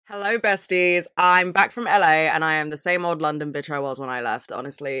Hello, besties. I'm back from LA and I am the same old London bitch I was when I left.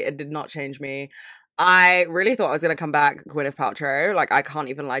 Honestly, it did not change me. I really thought I was going to come back Gwyneth Paltrow. Like, I can't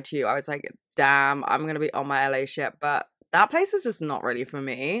even lie to you. I was like, damn, I'm going to be on my LA shit. But that place is just not really for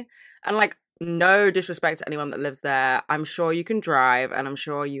me. And, like, no disrespect to anyone that lives there. I'm sure you can drive and I'm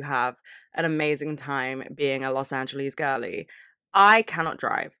sure you have an amazing time being a Los Angeles girly. I cannot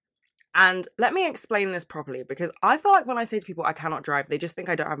drive. And let me explain this properly because I feel like when I say to people I cannot drive, they just think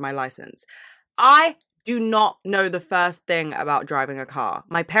I don't have my license. I do not know the first thing about driving a car.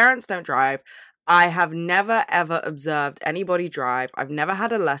 My parents don't drive. I have never ever observed anybody drive. I've never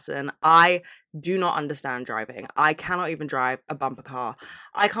had a lesson. I do not understand driving. I cannot even drive a bumper car.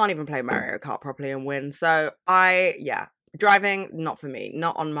 I can't even play Mario Kart properly and win. So yeah, driving, not for me,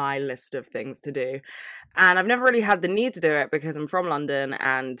 not on my list of things to do. And I've never really had the need to do it because I'm from London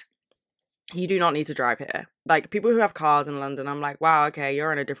and you do not need to drive here. Like people who have cars in London, I'm like, wow, okay,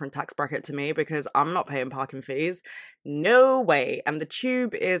 you're in a different tax bracket to me because I'm not paying parking fees. No way. And the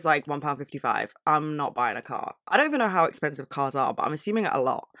tube is like £1.55. I'm not buying a car. I don't even know how expensive cars are, but I'm assuming a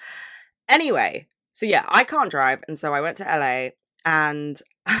lot. Anyway, so yeah, I can't drive. And so I went to LA and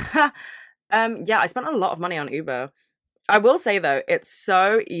yeah, I spent a lot of money on Uber. I will say though, it's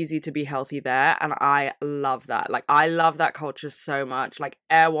so easy to be healthy there, and I love that. Like, I love that culture so much. Like,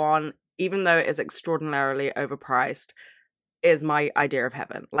 Air One, even though it is extraordinarily overpriced, is my idea of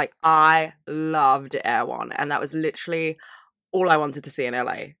heaven. Like, I loved Air One, and that was literally all I wanted to see in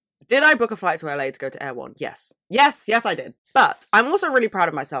LA. Did I book a flight to LA to go to Air One? Yes. Yes, I did. But I'm also really proud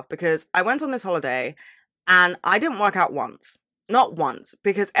of myself because I went on this holiday and I didn't work out once. Not once,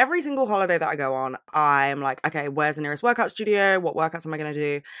 because every single holiday that I go on, I'm like, okay, where's the nearest workout studio? What workouts am I going to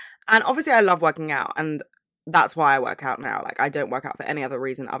do? And obviously, I love working out, and that's why I work out now. Like, I don't work out for any other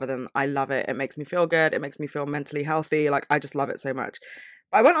reason other than I love it. It makes me feel good. It makes me feel mentally healthy. Like, I just love it so much.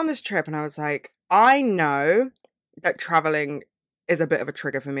 But I went on this trip and I was like, I know that traveling is a bit of a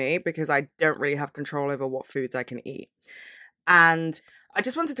trigger for me because I don't really have control over what foods I can eat. And I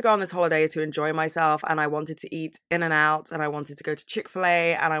just wanted to go on this holiday to enjoy myself, and I wanted to eat In and Out, and I wanted to go to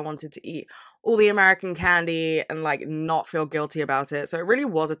Chick-fil-A, and I wanted to eat all the American candy and like not feel guilty about it. So it really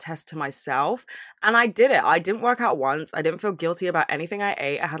was a test to myself. And I did it. I didn't work out once. I didn't feel guilty about anything I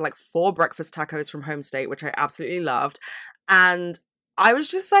ate. I had like 4 breakfast tacos from Home State, which I absolutely loved. And I was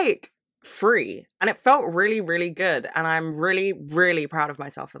just like free. And it felt really, really good. And I'm really, really proud of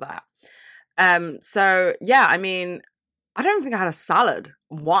myself for that. So yeah, I mean, I don't think I had a salad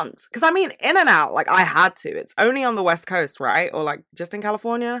once. Because I mean, In and Out, like I had to. It's only on the West Coast, right? Or like just in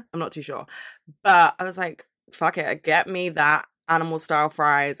California? I'm not too sure. But I was like, fuck it. Get me that animal style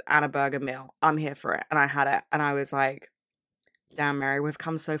fries and a burger meal. I'm here for it. And I had it. And I was like, damn, Mary, we've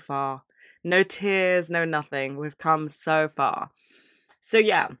come so far. No tears, no nothing. We've come so far. So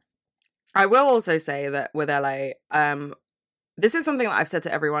yeah, I will also say that with LA, this is something that I've said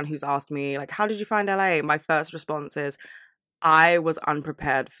to everyone who's asked me, like, how did you find LA? My first response is, I was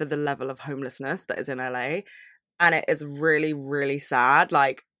unprepared for the level of homelessness that is in LA. And it is really, really sad.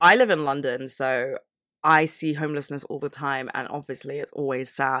 Like, I live in London, so I see homelessness all the time. And obviously, it's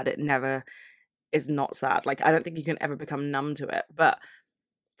always sad. It never is not sad. Like, I don't think you can ever become numb to it. But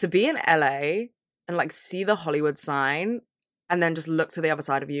to be in LA and like see the Hollywood sign and then just look to the other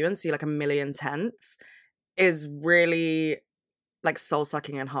side of you and see like a million tents is really like soul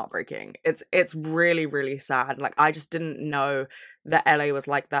sucking and heartbreaking. It's really, really sad. Like I just didn't know that LA was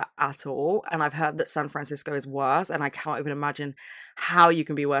like that at all. And I've heard that San Francisco is worse, and I can't even imagine how you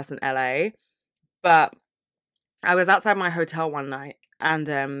can be worse than LA. But I was outside my hotel one night and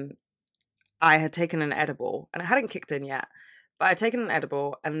I had taken an edible and it hadn't kicked in yet. But I'd taken an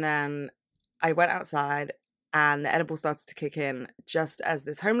edible and then I went outside and the edible started to kick in just as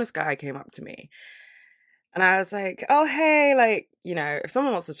this homeless guy came up to me. And I was like, oh, hey, like, if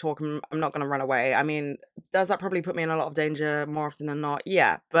someone wants to talk, I'm not going to run away. I mean, does that probably put me in a lot of danger more often than not?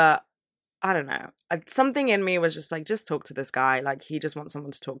 Yeah, but I don't know. Something in me was just like, just talk to this guy. Like, he just wants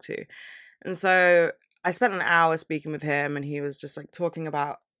someone to talk to. And so I spent an hour speaking with him, and he was just like talking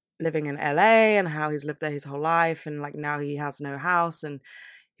about living in LA and how he's lived there his whole life. And like now he has no house and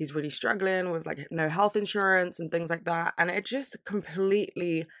he's really struggling with like no health insurance and things like that. And it just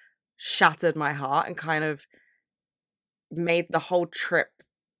completely shattered my heart and kind of made the whole trip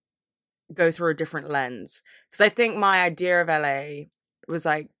go through a different lens. Because I think my idea of LA was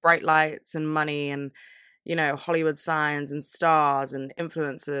like bright lights and money and, Hollywood signs and stars and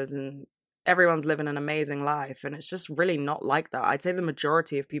influencers and everyone's living an amazing life. And it's just really not like that. I'd say the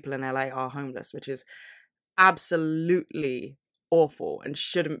majority of people in LA are homeless, which is absolutely awful and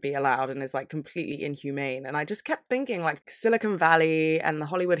shouldn't be allowed and is like completely inhumane. And I just kept thinking like Silicon Valley and the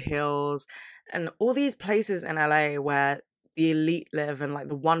Hollywood Hills and all these places in LA where the elite live and like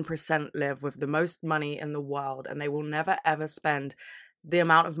the 1% live with the most money in the world, and they will never ever spend the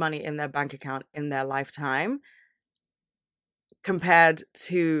amount of money in their bank account in their lifetime compared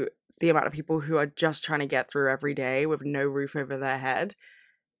to the amount of people who are just trying to get through every day with no roof over their head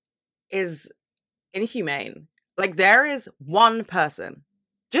is inhumane. Like, there is one person,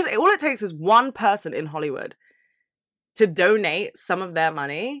 just all it takes is one person in Hollywood to donate some of their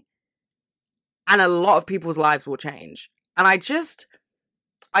money, and a lot of people's lives will change. And I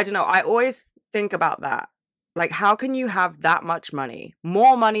don't know, I always think about that. Like, how can you have that much money,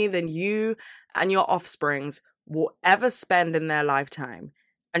 more money than you and your offsprings will ever spend in their lifetime,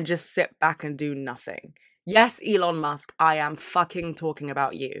 and just sit back and do nothing? Yes, Elon Musk, I am fucking talking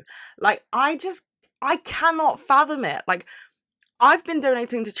about you. Like, I cannot fathom it. Like, I've been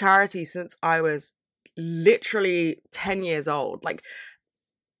donating to charity since I was literally 10 years old. Like,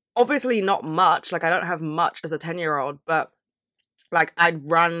 obviously not much. Like, I don't have much as a 10-year-old, but like, I'd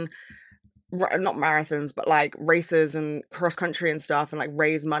run not marathons, but like races and cross country and stuff, and like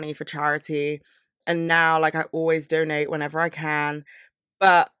raise money for charity. And now, like, I always donate whenever I can.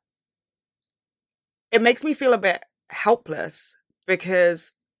 But it makes me feel a bit helpless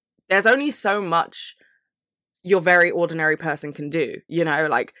because there's only so much your very ordinary person can do, you know?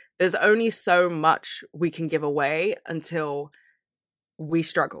 Like, there's only so much we can give away until we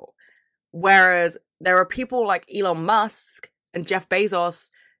struggle. Whereas there are people like Elon Musk and Jeff Bezos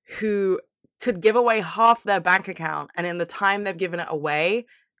who could give away half their bank account, and in the time they've given it away,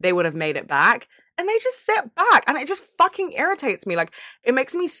 they would have made it back. And they just sit back, and it just fucking irritates me. Like, it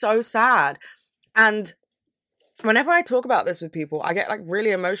makes me so sad. And whenever I talk about this with people, I get like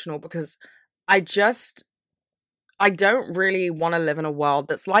really emotional because I don't really want to live in a world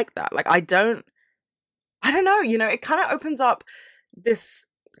that's like that. Like, I don't know, you know, it kind of opens up this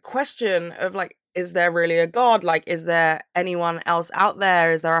question of like, is there really a God? Like, is there anyone else out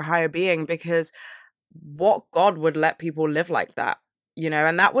there? Is there a higher being? Because what God would let people live like that, you know?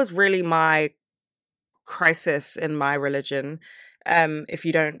 And that was really my crisis in my religion. If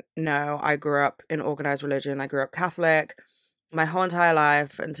you don't know, I grew up in organized religion. I grew up Catholic. My whole entire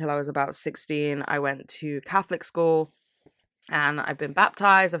life until I was about 16, I went to Catholic school and I've been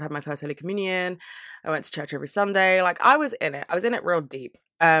baptized. I've had my first Holy Communion. I went to church every Sunday. Like, I was in it real deep.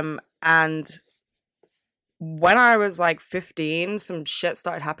 And when I was like 15, some shit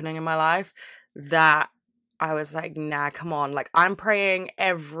started happening in my life that I was like, nah, come on. Like, I'm praying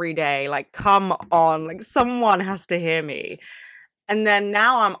every day. Like, come on. Like, someone has to hear me. And then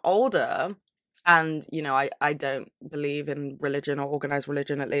now I'm older and, you know, I don't believe in religion or organized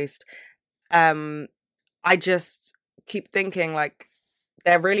religion, at least. I just keep thinking like,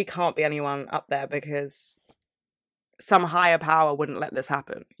 there really can't be anyone up there because some higher power wouldn't let this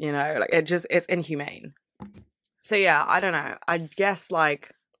happen, you know? Like, it's inhumane. So yeah, I don't know. I guess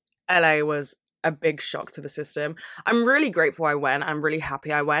like LA was a big shock to the system. I'm really grateful I went. I'm really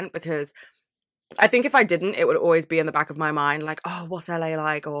happy I went because I think if I didn't, it would always be in the back of my mind, like, oh, what's LA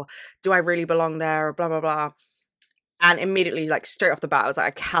like? Or do I really belong there? Or blah, blah, blah. And immediately, like, straight off the bat, I was like,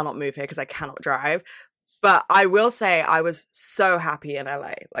 I cannot move here because I cannot drive. But I will say I was so happy in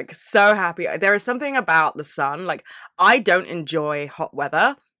LA, like, so happy. There is something about the sun. Like, I don't enjoy hot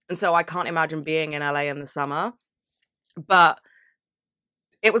weather. And so I can't imagine being in LA in the summer. But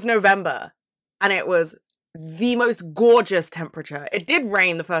it was November and it was the most gorgeous temperature. It did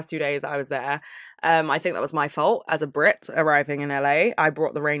rain the first 2 days I was there. I think that was my fault as a Brit arriving in LA. I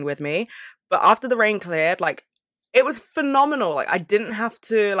brought the rain with me. But after the rain cleared, like, it was phenomenal. Like, I didn't have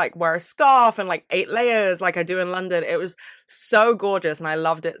to like wear a scarf and like 8 layers like I do in London. It was so gorgeous and I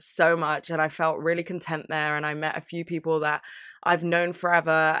loved it so much. And I felt really content there. And I met a few people that I've known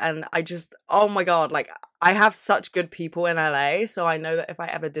forever. And I just, oh my God, like, I have such good people in LA. So I know that if I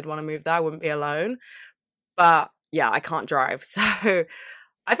ever did want to move there, I wouldn't be alone. But yeah, I can't drive. So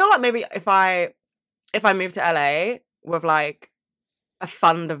I feel like maybe if I moved to LA with like a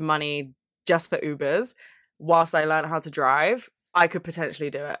fund of money just for Ubers, whilst I learn how to drive, I could potentially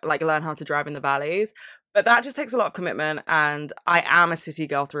do it, like learn how to drive in the valleys. But that just takes a lot of commitment. And I am a city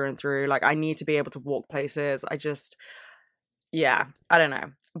girl through and through. Like, I need to be able to walk places. Yeah, I don't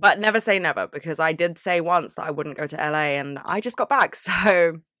know. But never say never, because I did say once that I wouldn't go to LA and I just got back.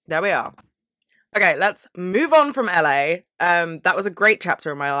 So there we are. Okay, let's move on from LA. That was a great chapter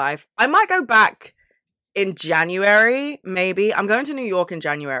in my life. I might go back in January, maybe. I'm going to New York in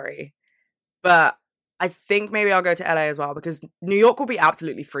January, but I think maybe I'll go to LA as well because New York will be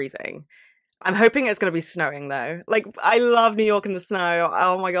absolutely freezing. I'm hoping it's going to be snowing though. Like, I love New York in the snow.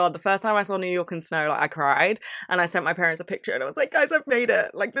 Oh my God. The first time I saw New York in snow, like, I cried and I sent my parents a picture and I was like, guys, I've made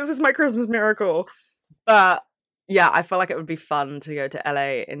it. Like, this is my Christmas miracle. But yeah, I feel like it would be fun to go to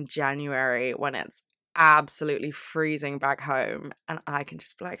LA in January when it's absolutely freezing back home and I can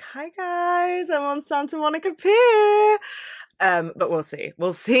just be like, hi guys, I'm on Santa Monica Pier. But we'll see.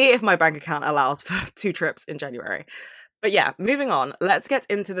 We'll see if my bank account allows for 2 trips in January. But yeah, moving on, let's get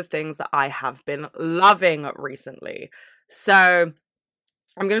into the things that I have been loving recently. So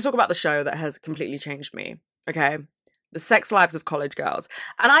I'm going to talk about the show that has completely changed me. Okay. The Sex Lives of College Girls.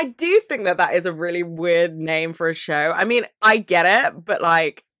 And I do think that that is a really weird name for a show. I mean, I get it, but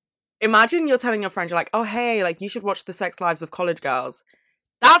like, imagine you're telling your friend, you're like, oh, hey, like, you should watch The Sex Lives of College Girls.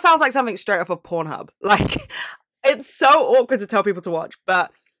 That sounds like something straight off of Pornhub. Like, it's so awkward to tell people to watch,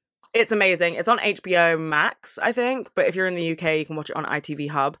 but it's amazing. It's on HBO Max, I think. But if you're in the UK, you can watch it on ITV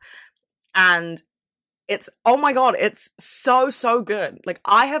Hub. And it's, oh my God, it's so, so good. Like,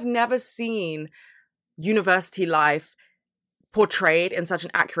 I have never seen university life portrayed in such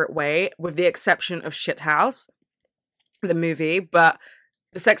an accurate way, with the exception of Shithouse, the movie. But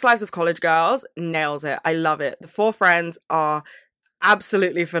The Sex Lives of College Girls nails it. I love it. The 4 friends are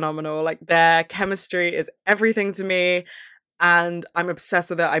absolutely phenomenal. Like, their chemistry is everything to me. And I'm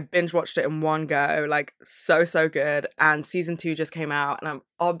obsessed with it. I binge watched it in one go. Like, so, so good. And season 2 just came out and I'm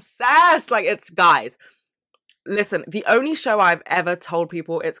obsessed. Like, it's, guys, listen, the only show I've ever told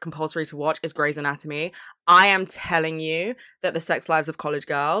people it's compulsory to watch is Grey's Anatomy. I am telling you that The Sex Lives of College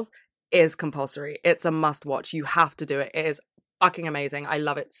Girls is compulsory. It's a must watch. You have to do it. It is fucking amazing. I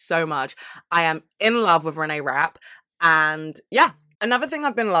love it so much. I am in love with Renee Rapp. And yeah, another thing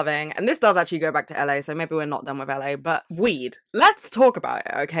I've been loving, and this does actually go back to LA, so maybe we're not done with LA, but weed. Let's talk about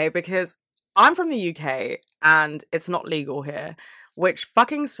it, okay? Because I'm from the UK and it's not legal here, which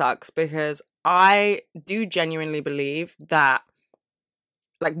fucking sucks because I do genuinely believe that,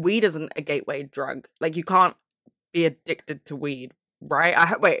 like, weed isn't a gateway drug. Like, you can't be addicted to weed,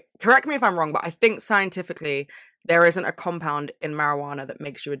 right? Wait, correct me if I'm wrong, but I think scientifically there isn't a compound in marijuana that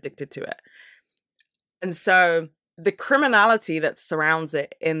makes you addicted to it. And so the criminality that surrounds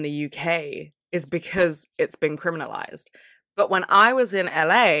it in the UK is because it's been criminalized. But when I was in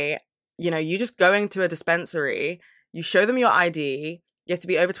LA, you know, you just go into a dispensary, you show them your ID, you have to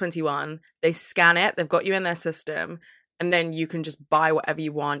be over 21, they scan it, they've got you in their system, and then you can just buy whatever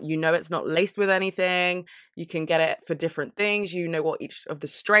you want. You know it's not laced with anything, you can get it for different things, you know what each of the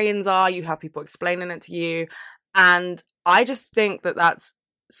strains are, you have people explaining it to you. And I just think that that's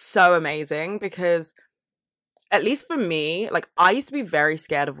so amazing because, at least for me, like, I used to be very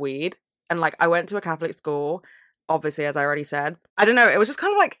scared of weed. And like, I went to a Catholic school, obviously, as I already said. I don't know, it was just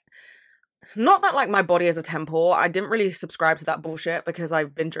kind of like, not that like my body is a temple. I didn't really subscribe to that bullshit because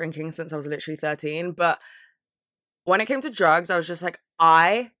I've been drinking since I was literally 13. But when it came to drugs, I was just like,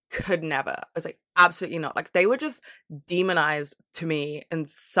 I could never. I was like, absolutely not. Like, they were just demonized to me in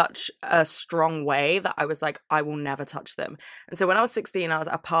such a strong way that I was like, I will never touch them. And so when I was 16, I was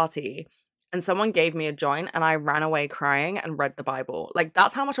at a party and someone gave me a joint and I ran away crying and read the Bible. Like,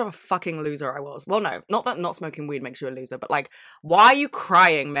 that's how much of a fucking loser I was. Well, no, not that not smoking weed makes you a loser, but like, why are you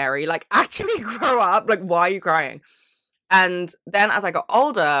crying, Mary? Like, actually grow up. Like, why are you crying? And then as I got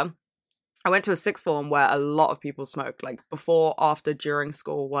older, I went to a sixth form where a lot of people smoked, like before, after, during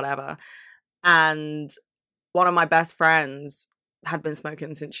school, whatever. And one of my best friends had been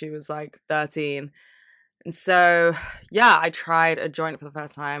smoking since she was like 13. And so, yeah, I tried a joint for the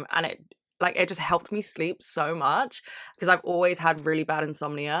first time and it just helped me sleep so much because I've always had really bad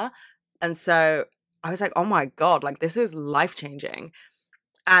insomnia. And so I was like, oh my God, like, this is life-changing.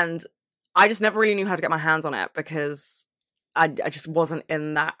 And I just never really knew how to get my hands on it because I just wasn't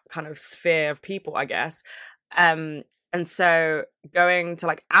in that kind of sphere of people, I guess. And so going to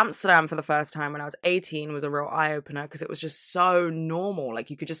like Amsterdam for the first time when I was 18 was a real eye-opener because it was just so normal. Like,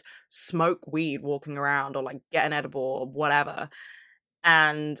 you could just smoke weed walking around or like get an edible or whatever.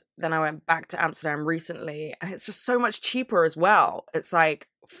 And then I went back to Amsterdam recently and it's just so much cheaper as well. It's like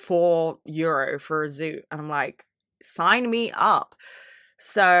 €4 for a zoot. And I'm like, sign me up.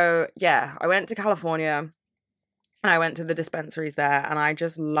 So yeah, I went to California and I went to the dispensaries there and I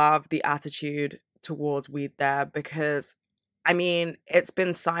just love the attitude towards weed there because, I mean, it's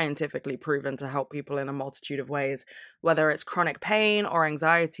been scientifically proven to help people in a multitude of ways, whether it's chronic pain or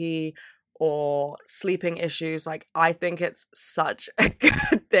anxiety or sleeping issues. Like, I think it's such a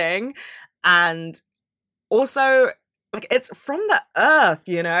good thing. And also, like, it's from the earth,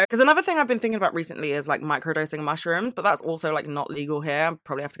 you know? Because another thing I've been thinking about recently is like microdosing mushrooms, but that's also like not legal here.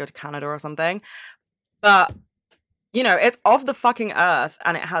 Probably have to go to Canada or something. But You know, it's of the fucking earth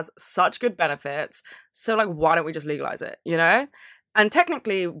and it has such good benefits. So, like, why don't we just legalize it, you know? And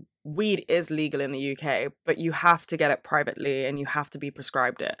technically, weed is legal in the UK, but you have to get it privately and you have to be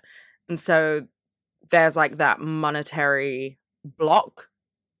prescribed it. And so there's like that monetary block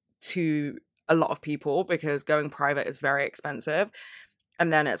to a lot of people because going private is very expensive.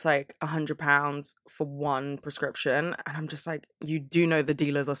 And then it's like £100 for one prescription. And I'm just like, you do know the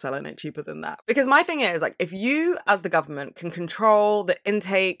dealers are selling it cheaper than that. Because my thing is, like, if you as the government can control the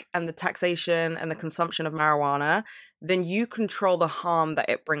intake and the taxation and the consumption of marijuana, then you control the harm that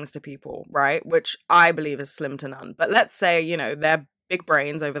it brings to people, right? Which I believe is slim to none. But let's say, you know, their big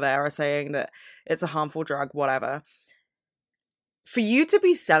brains over there are saying that it's a harmful drug, whatever. For you to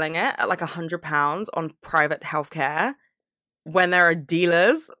be selling it at like £100 on private healthcare when there are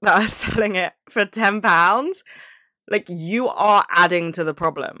dealers that are selling it for £10, like, you are adding to the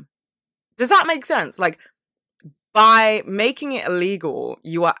problem. Does that make sense? Like, by making it illegal,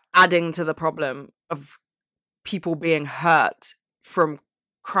 you are adding to the problem of people being hurt from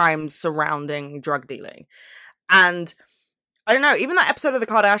crimes surrounding drug dealing. And I don't know, even that episode of the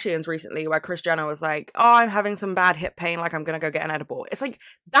Kardashians recently where Kris Jenner was like, oh, I'm having some bad hip pain, like, I'm gonna go get an edible. It's like,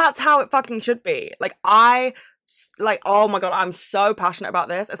 that's how it fucking should be. Like, oh my God, I'm so passionate about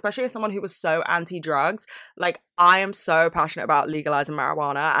this, especially as someone who was so anti-drugs. Like, I am so passionate about legalizing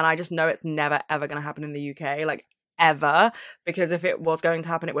marijuana, and I just know it's never, ever going to happen in the UK, like, ever, because if it was going to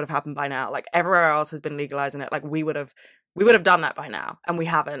happen, it would have happened by now. Like, everywhere else has been legalizing it. Like, we would have done that by now, and we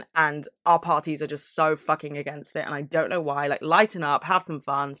haven't, and our parties are just so fucking against it, and I don't know why. Like, lighten up, have some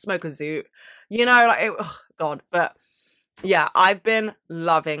fun, smoke a zoot, you know, like, oh God, but yeah, I've been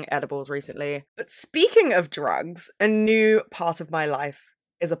loving edibles recently. But speaking of drugs, a new part of my life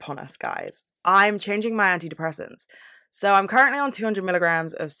is upon us, guys. I'm changing my antidepressants. So I'm currently on 200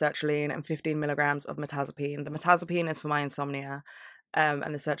 milligrams of sertraline and 15 milligrams of mirtazapine. The mirtazapine is for my insomnia, and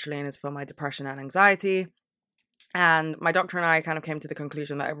the sertraline is for my depression and anxiety. And my doctor and I kind of came to the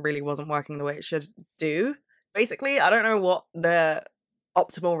conclusion that it really wasn't working the way it should do. Basically, I don't know what the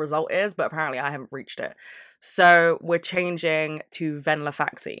optimal result is, but apparently I haven't reached it. So we're changing to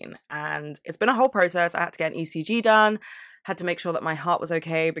venlafaxine, and it's been a whole process. I had to get an ECG done, had to make sure that my heart was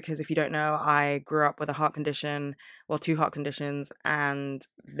okay, because if you don't know, I grew up with a heart condition, well, two heart conditions, and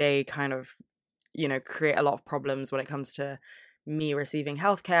they kind of, you know, create a lot of problems when it comes to me receiving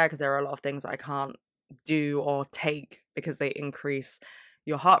healthcare, because there are a lot of things that I can't do or take because they increase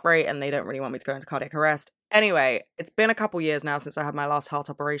your heart rate and they don't really want me to go into cardiac arrest. Anyway, it's been a couple years now since I had my last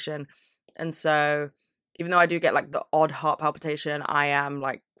heart operation. And so even though I do get like the odd heart palpitation, I am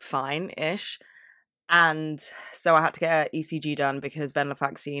like fine-ish. And so I had to get an ECG done because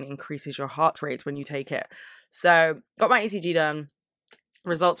venlafaxine increases your heart rate when you take it. So got my ECG done.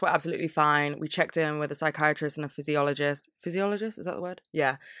 Results were absolutely fine. We checked in with a psychiatrist and a physiologist. Physiologist, is that the word?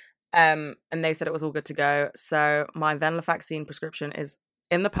 Yeah. And they said it was all good to go. So my venlafaxine prescription is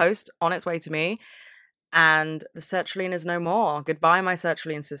in the post, on its way to me. And the sertraline is no more. Goodbye, my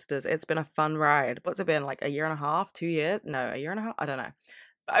sertraline sisters. It's been a fun ride. What's it been, like a year and a half, 2 years? No, a year and a half? I don't know.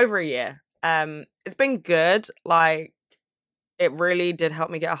 But over a year. It's been good. Like, it really did help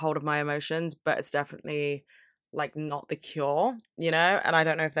me get a hold of my emotions, but it's definitely like not the cure, you know? And I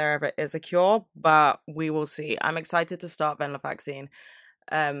don't know if there ever is a cure, but we will see. I'm excited to start venlafaxine.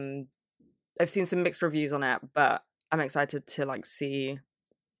 I've seen some mixed reviews on it, but I'm excited to like see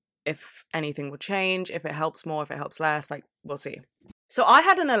if anything will change, if it helps more, if it helps less, like, we'll see. So I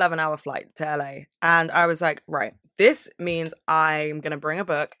had an 11-hour flight to LA, and I was like, right, this means I'm going to bring a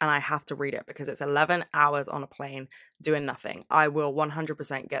book and I have to read it because it's 11 hours on a plane doing nothing. I will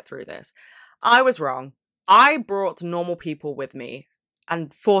 100% get through this. I was wrong. I brought Normal People with me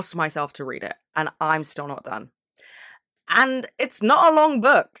and forced myself to read it, and I'm still not done. And it's not a long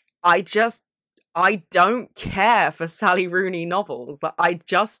book. I don't care for Sally Rooney novels. Like, I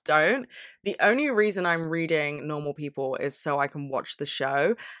just don't. The only reason I'm reading Normal People is so I can watch the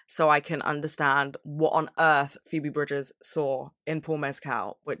show, so I can understand what on earth Phoebe Bridgers saw in Paul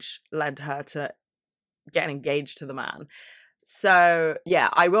Mescal, which led her to getting engaged to the man. So yeah,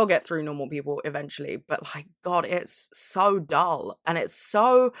 I will get through Normal People eventually, but like, God, it's so dull and it's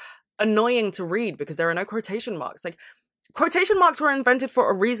so annoying to read because there are no quotation marks. Like, quotation marks were invented for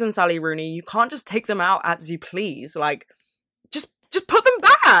a reason, Sally Rooney. You can't just take them out as you please. Like, just put them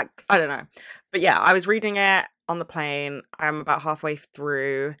back. I don't know. But yeah, I was reading it on the plane. I'm about halfway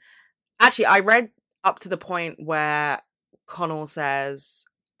through. Actually, I read up to the point where Connell says,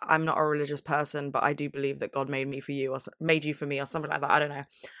 I'm not a religious person, but I do believe that God made me for you, or made you for me, or something like that. I don't know.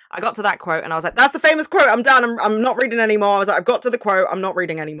 I got to that quote and I was like, that's the famous quote. I'm done. I'm not reading anymore. I was like, I've got to the quote. I'm not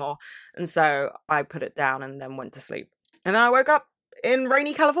reading anymore. And so I put it down and then went to sleep. And then I woke up in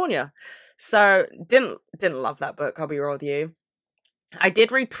rainy California. So didn't love that book, I'll be real with you. I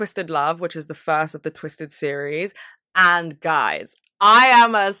did read Twisted Love, which is the first of the Twisted series. And guys, I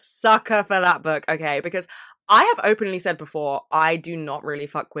am a sucker for that book, okay? Because I have openly said before, I do not really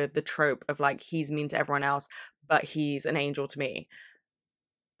fuck with the trope of like, he's mean to everyone else, but he's an angel to me.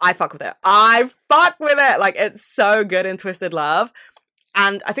 I fuck with it. I fuck with it. Like, it's so good in Twisted Love.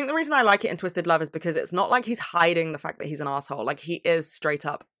 And I think the reason I like it in Twisted Love is because it's not like he's hiding the fact that he's an asshole. Like, he is straight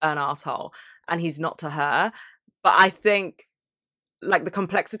up an asshole and he's not to her. But I think like the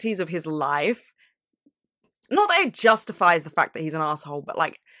complexities of his life, not that it justifies the fact that he's an asshole, but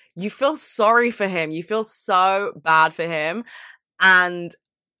like you feel sorry for him. You feel so bad for him. And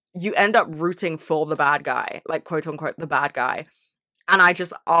you end up rooting for the bad guy, like quote unquote, the bad guy. And I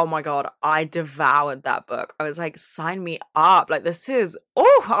just, oh my God, I devoured that book. I was like, sign me up. Like, this is,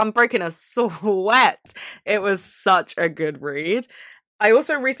 oh, I'm breaking a sweat. It was such a good read. I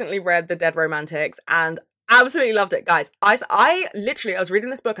also recently read The Dead Romantics and absolutely loved it, guys. I literally, I was reading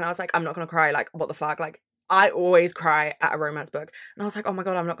this book and I was like, I'm not going to cry. Like, what the fuck? Like, I always cry at a romance book. And I was like, oh my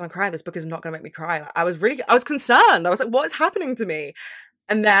God, I'm not going to cry. This book is not going to make me cry. Like, I was concerned. I was like, what is happening to me?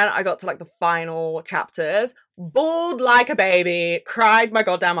 And then I got to like the final chapters, bawled like a baby, cried my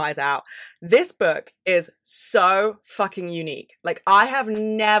goddamn eyes out. This book is so fucking unique. Like, I have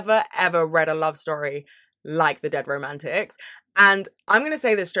never, ever read a love story like The Dead Romantics. And I'm going to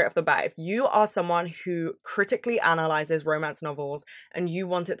say this straight off the bat. If you are someone who critically analyzes romance novels and you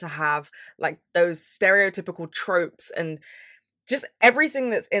want it to have like those stereotypical tropes and just everything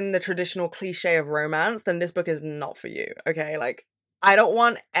that's in the traditional cliche of romance, then this book is not for you. Okay. Like, I don't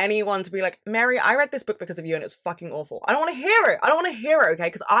want anyone to be like, Mary, I read this book because of you and it's fucking awful. I don't want to hear it. I don't want to hear it. Okay.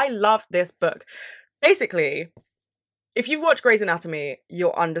 Because I love this book. Basically, if you've watched Grey's Anatomy,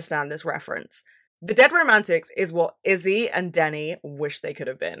 you'll understand this reference. The Dead Romantics is what Izzy and Denny wish they could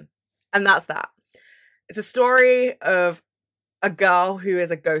have been. And that's that. It's a story of a girl who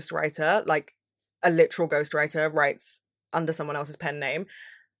is a ghostwriter, like a literal ghostwriter, writes under someone else's pen name.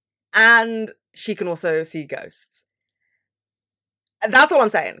 And she can also see ghosts. And that's all I'm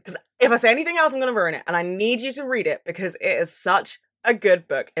saying. Because if I say anything else, I'm going to ruin it. And I need you to read it because it is such a good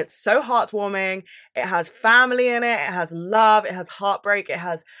book. It's so heartwarming. It has family in it. It has love. It has heartbreak. It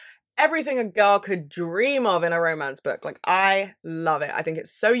has everything a girl could dream of in a romance book. Like, I love it. I think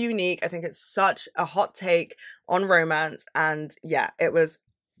it's so unique. I think it's such a hot take on romance. And yeah, it was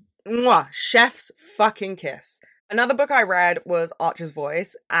mwah, chef's fucking kiss. Another book I read was Archer's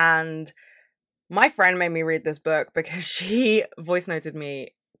Voice, and my friend made me read this book because she voice noted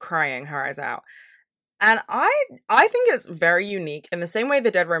me crying her eyes out. And I think it's very unique. In the same way The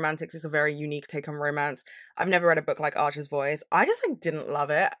Dead Romantics is a very unique take on romance, I've never read a book like Archer's Voice. I just like didn't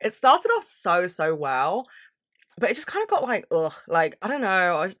love it. It started off so well, but it just kind of got like, ugh. Like, I don't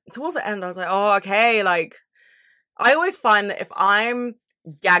know. Towards the end, I was like, oh, okay. Like, I always find that if I'm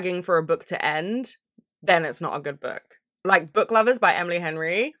gagging for a book to end, then it's not a good book. Like Book Lovers by Emily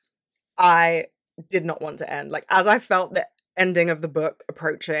Henry, I did not want to end. Like, as I felt the ending of the book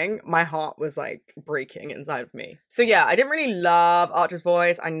approaching, my heart was like breaking inside of me. So yeah, I didn't really love Archer's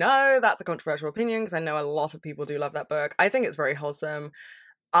Voice. I know that's a controversial opinion because I know a lot of people do love that book. I think it's very wholesome.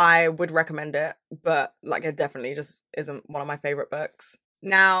 I would recommend it, but like it definitely just isn't one of my favorite books.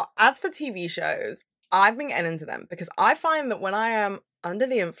 Now, as for TV shows, I've been getting into them because I find that when I am under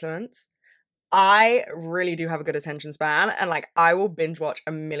the influence, I really do have a good attention span and like I will binge watch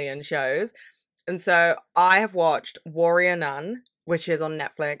a million shows. And so I have watched Warrior Nun, which is on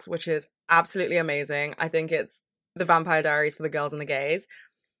Netflix, which is absolutely amazing. I think it's the Vampire Diaries for the girls and the gays.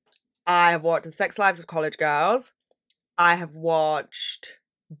 I have watched The Sex Lives of College Girls. I have watched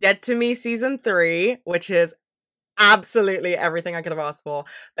Dead to Me Season 3, which is absolutely everything I could have asked for.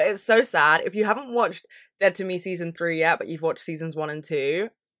 But it's so sad. If you haven't watched Dead to Me Season 3 yet, but you've watched Seasons 1 and 2,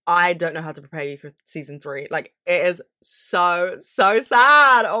 I don't know how to prepare you for Season 3. Like, it is so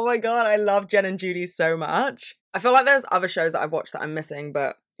sad. Oh my God, I love Jen and Judy so much. I feel like there's other shows that I've watched that I'm missing,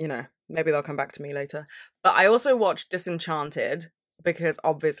 but, you know, maybe they'll come back to me later. But I also watched Disenchanted because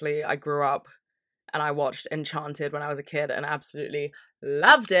obviously I grew up and I watched Enchanted when I was a kid and absolutely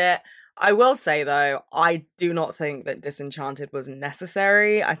loved it. I will say, though, I do not think that Disenchanted was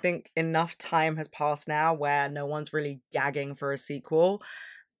necessary. I think enough time has passed now where no one's really gagging for a sequel.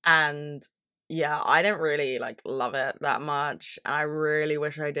 And yeah, I didn't really like love it that much. And I really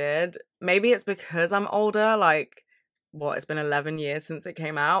wish I did. Maybe it's because I'm older. Like, what, it's been 11 years since it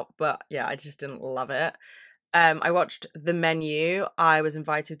came out. But yeah, I just didn't love it. I watched The Menu. I was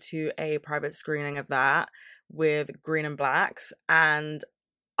invited to a private screening of that with Green and Blacks, and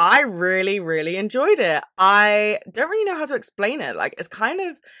I really, really enjoyed it. I don't really know how to explain it. Like, it's kind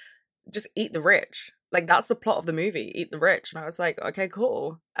of just eat the rich. Like, that's the plot of the movie, eat the rich. And I was like, okay,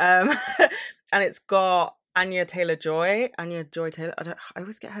 cool. And it's got Anya Joy Taylor. I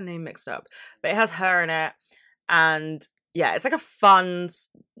always get her name mixed up, but it has her in it. And yeah, it's like a fun,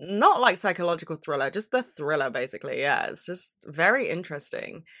 not like psychological thriller, just the thriller basically. Yeah, it's just very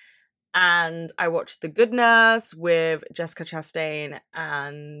interesting. And I watched The Good Nurse with Jessica Chastain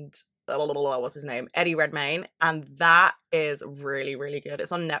and what's his name? Eddie Redmayne. And that is really, really good.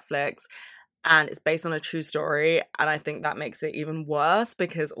 It's on Netflix and it's based on a true story. And I think that makes it even worse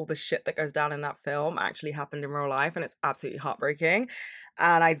because all the shit that goes down in that film actually happened in real life and it's absolutely heartbreaking.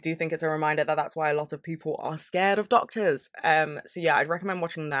 And I do think it's a reminder that that's why a lot of people are scared of doctors. So yeah, I'd recommend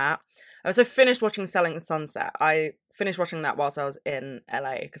watching that. I also finished watching Selling Sunset. I finished watching that whilst I was in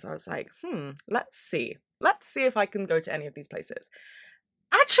LA because I was like, let's see. Let's see if I can go to any of these places.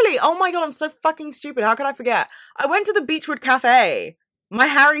 Actually, oh my god, I'm so fucking stupid. How could I forget? I went to the Beechwood Cafe. My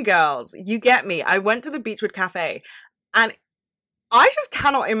Harry girls, you get me. I went to the Beechwood Cafe and I just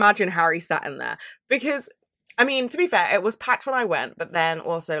cannot imagine Harry sat in there because, I mean, to be fair, it was packed when I went, but then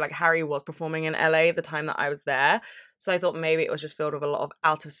also like Harry was performing in LA the time that I was there. So I thought maybe it was just filled with a lot of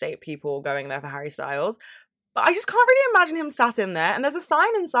out of state people going there for Harry Styles. But I just can't really imagine him sat in there. And there's a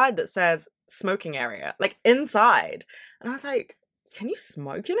sign inside that says smoking area, like inside. And I was like, can you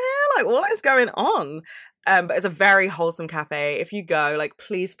smoke in here? Like, what is going on? But it's a very wholesome cafe. If you go, like,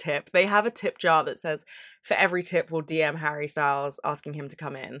 please tip. They have a tip jar that says, for every tip, we'll DM Harry Styles asking him to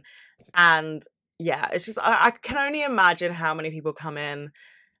come in. And yeah, it's just, I can only imagine how many people come in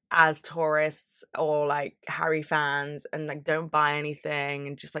as tourists or like Harry fans and like don't buy anything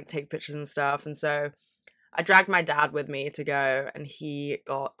and just like take pictures and stuff. And so I dragged my dad with me to go and he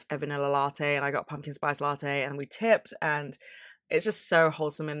got a vanilla latte and I got pumpkin spice latte and we tipped and it's just so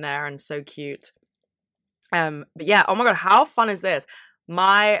wholesome in there and so cute. But yeah, oh my god, how fun is this?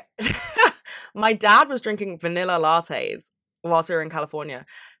 My my dad was drinking vanilla lattes whilst we were in California.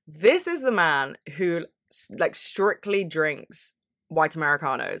 This is the man who like strictly drinks white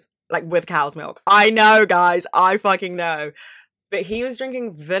Americanos, like with cow's milk. I know, guys, I fucking know. But he was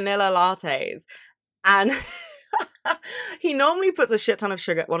drinking vanilla lattes and he normally puts a shit ton of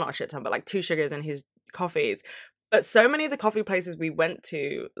sugar, well, not a shit ton, but like 2 sugars in his coffees. But so many of the coffee places we went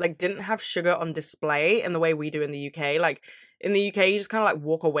to, like, didn't have sugar on display in the way we do in the UK. Like, in the UK, you just kind of like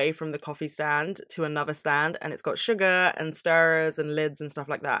walk away from the coffee stand to another stand and it's got sugar and stirrers and lids and stuff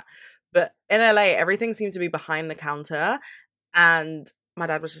like that. But in LA, everything seemed to be behind the counter. And my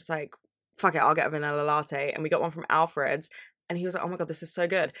dad was just like, fuck it, I'll get a vanilla latte. And we got one from Alfred's. And he was like, oh my god, this is so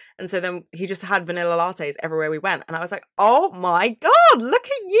good. And so then he just had vanilla lattes everywhere we went. And I was like, oh my god, look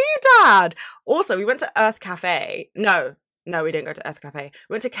at you, Dad. Also, we went to Earth Cafe. No, we didn't go to Earth Cafe.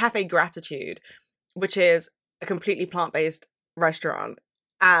 We went to Cafe Gratitude, which is a completely plant-based restaurant.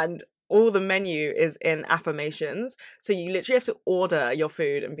 And all the menu is in affirmations. So you literally have to order your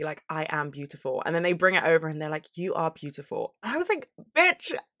food and be like, I am beautiful. And then they bring it over and they're like, you are beautiful. And I was like,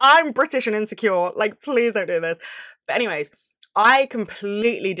 bitch, I'm British and insecure. Like, please don't do this. But anyways, I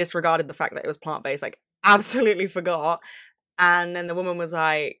completely disregarded the fact that it was plant-based, like absolutely forgot. And then the woman was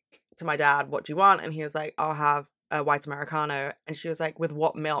like to my dad, what do you want? And he was like, I'll have a white Americano. And she was like, with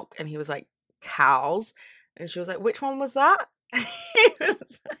what milk? And he was like, cows. And she was like, which one was that? He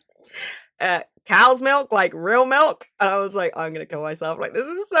was like, cow's milk, like real milk. And I was like, I'm going to kill myself. Like, this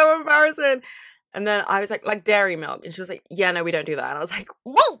is so embarrassing. And then I was like dairy milk. And she was like, yeah, no, we don't do that. And I was like,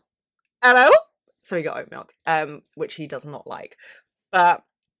 whoa, hello? So he got oat milk, which he does not like. But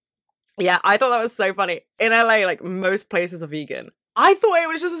yeah, I thought that was so funny. In LA, like most places are vegan. I thought it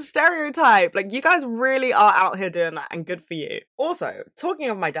was just a stereotype. Like, you guys really are out here doing that, and good for you. Also, talking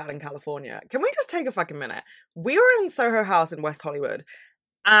of my dad in California, can we just take a fucking minute? We were in Soho House in West Hollywood,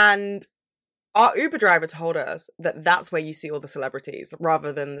 and our Uber driver told us that that's where you see all the celebrities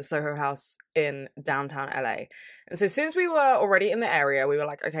rather than the Soho House in downtown LA. And so since we were already in the area, we were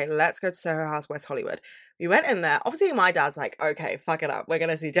like, okay, let's go to Soho House, West Hollywood. We went in there. Obviously, my dad's like, okay, fuck it up. We're going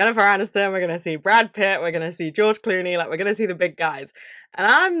to see Jennifer Aniston. We're going to see Brad Pitt. We're going to see George Clooney. Like, we're going to see the big guys. And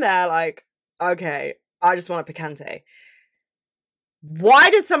I'm there like, okay, I just want a picante. Why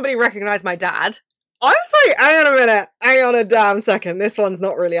did somebody recognize my dad? I was like, hang on a minute, hang on a damn second, this one's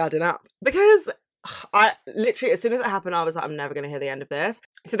not really adding up. Because I literally, as soon as it happened, I was like, I'm never going to hear the end of this.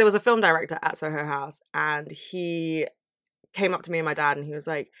 So there was a film director at Soho House and he came up to me and my dad and he was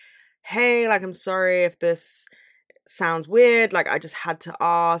like, hey, like, I'm sorry if this sounds weird. Like, I just had to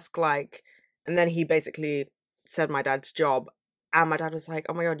ask, like, and then he basically said my dad's job. And my dad was like,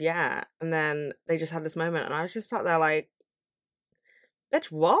 oh my God, yeah. And then they just had this moment. And I was just sat there like, bitch,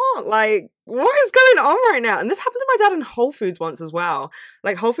 what? Like, what is going on right now? And this happened to my dad in Whole Foods once as well.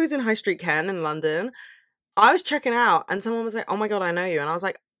 Like Whole Foods in High Street Ken in London. I was checking out and someone was like, oh my God, I know you. And I was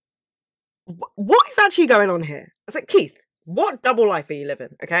like, what is actually going on here? I was like, Keith, what double life are you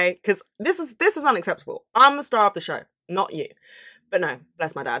living? Okay. Because this is unacceptable. I'm the star of the show, not you. But no,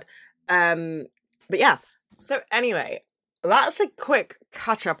 bless my dad. But yeah. So anyway, that's a quick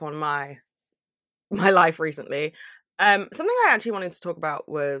catch up on my life recently. Something I actually wanted to talk about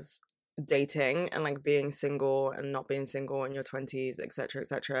was dating and like being single and not being single in your 20s, etc.,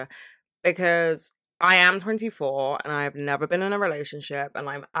 etc. Because I am 24 and I've never been in a relationship and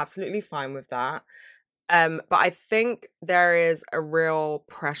I'm absolutely fine with that. But I think there is a real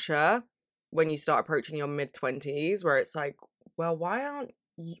pressure when you start approaching your mid 20s where it's like, well, why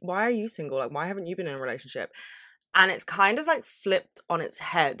are you single? Like, why haven't you been in a relationship? And it's kind of like flipped on its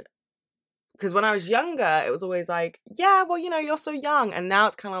head. Because when I was younger, it was always like, yeah, well, you're so young. And now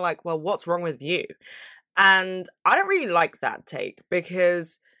it's kind of like, well, what's wrong with you? And I don't really like that take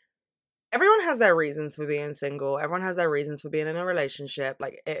because everyone has their reasons for being single. Everyone has their reasons for being in a relationship.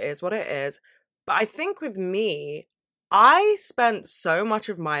 Like, it is what it is. But I think with me, I spent so much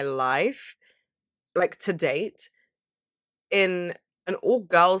of my life, like to date, in an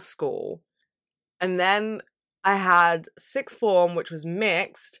all-girls school. And then I had sixth form, which was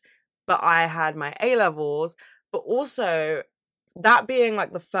mixed, but I had my A-levels. But also, that being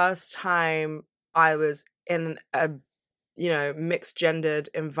like the first time I was in a, mixed gendered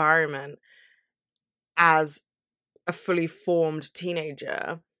environment as a fully formed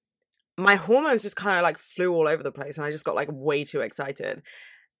teenager, my hormones just kind of like flew all over the place and I just got like way too excited.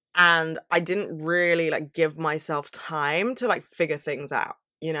 And I didn't really like give myself time to like figure things out,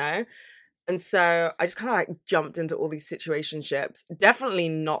 you know? And so I just kind of like jumped into all these situationships. Definitely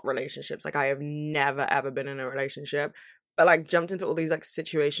not relationships. Like I have never ever been in a relationship, but like jumped into all these like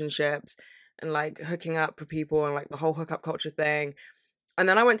situationships and like hooking up with people and like the whole hookup culture thing. And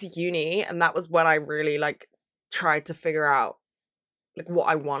then I went to uni and that was when I really like tried to figure out like what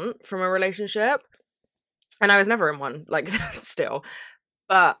I want from a relationship. And I was never in one, like still.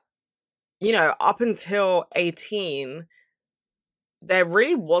 But, up until 18, there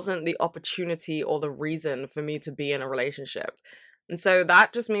really wasn't the opportunity or the reason for me to be in a relationship. And so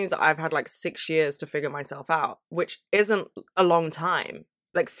that just means that I've had like 6 years to figure myself out, which isn't a long time.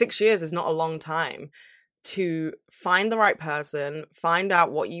 Like 6 years is not a long time to find the right person, find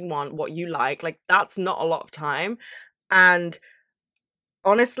out what you want, what you like. Like that's not a lot of time. And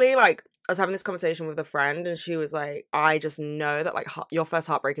honestly, like I was having this conversation with a friend and she was like, I just know that like your first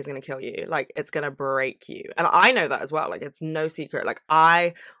heartbreak is going to kill you. Like it's going to break you. And I know that as well. Like it's no secret. Like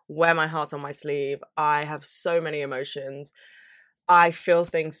I wear my heart on my sleeve. I have so many emotions. I feel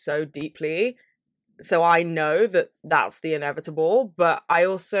things so deeply. So I know that that's the inevitable, but I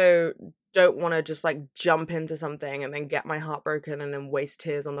also don't want to just like jump into something and then get my heart broken and then waste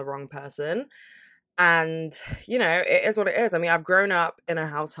tears on the wrong person. And, it is what it is. I mean, I've grown up in a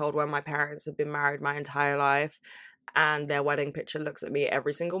household where my parents have been married my entire life and their wedding picture looks at me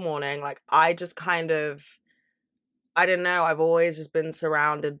every single morning. Like, I just kind of, I don't know, I've always just been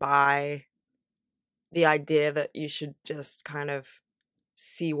surrounded by the idea that you should just kind of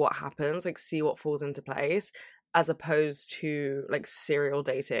see what happens, like, see what falls into place, as opposed to, like, serial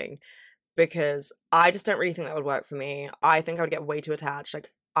dating. Because I just don't really think that would work for me. I think I would get way too attached. Like,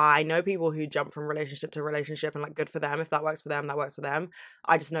 I know people who jump from relationship to relationship and like good for them. If that works for them, that works for them.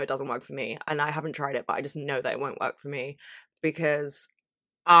 I just know it doesn't work for me. And I haven't tried it, but I just know that it won't work for me because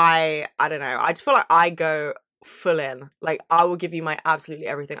I don't know. I just feel like I go full in. Like I will give you my absolutely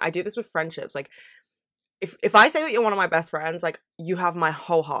everything. I do this with friendships. Like if I say that you're one of my best friends, like you have my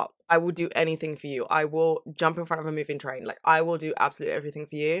whole heart. I will do anything for you. I will jump in front of a moving train. Like I will do absolutely everything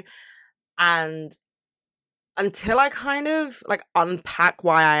for you. And until I kind of like unpack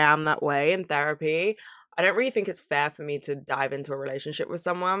why I am that way in therapy, I don't really think it's fair for me to dive into a relationship with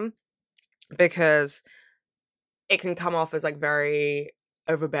someone because it can come off as like very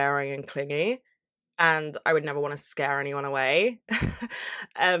overbearing and clingy. And I would never want to scare anyone away.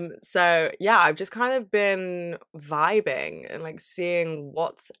 So yeah, I've just kind of been vibing and like seeing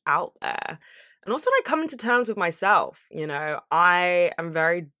what's out there. And also like coming to terms with myself, I am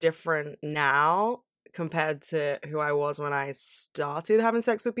very different now compared to who I was when I started having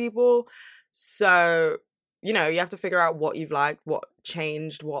sex with people. So, you have to figure out what you've liked, what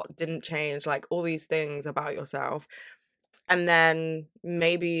changed, what didn't change, like all these things about yourself. And then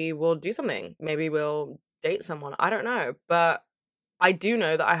maybe we'll do something. Maybe we'll date someone. I don't know. But I do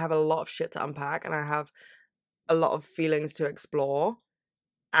know that I have a lot of shit to unpack and I have a lot of feelings to explore.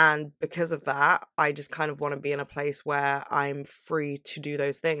 And because of that, I just kind of want to be in a place where I'm free to do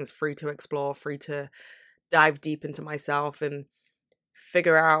those things, free to explore, free to dive deep into myself and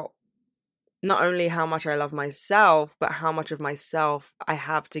figure out not only how much I love myself, but how much of myself I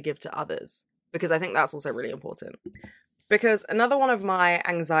have to give to others. Because I think that's also really important. Because another one of my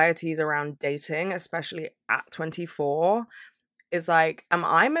anxieties around dating, especially at 24, is like, am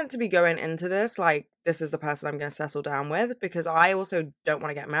I meant to be going into this like this is the person I'm going to settle down with? Because I also don't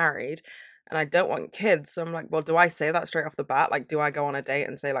want to get married and I don't want kids. So I'm like, well, do I say that straight off the bat? Like, do I go on a date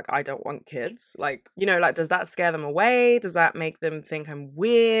and say, like, I don't want kids? Like, like, does that scare them away? Does that make them think I'm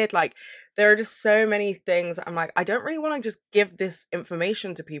weird? Like, there are just so many things. I'm like, I don't really want to just give this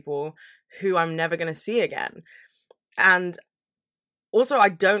information to people who I'm never going to see again. And also, I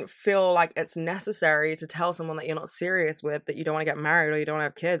don't feel like it's necessary to tell someone that you're not serious with, that you don't want to get married or you don't want to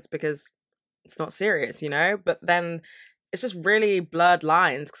have kids because it's not serious, But then it's just really blurred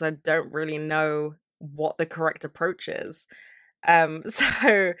lines because I don't really know what the correct approach is.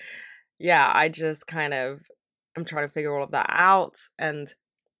 So yeah, I just kind of I'm trying to figure all of that out. And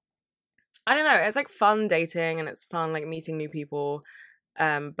I don't know, it's like fun dating and it's fun like meeting new people.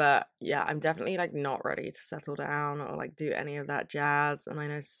 But yeah, I'm definitely like not ready to settle down or like do any of that jazz. And I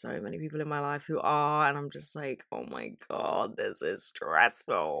know so many people in my life who are, and I'm just like, oh my God, this is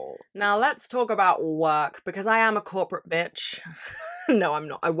stressful. Now let's talk about work because I am a corporate bitch. No, I'm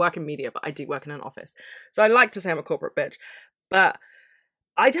not. I work in media, but I do work in an office. So I like to say I'm a corporate bitch, but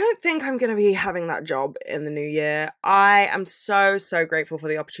I don't think I'm going to be having that job in the new year. I am so, so grateful for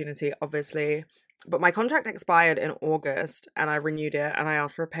the opportunity, obviously. But my contract expired in August and I renewed it and I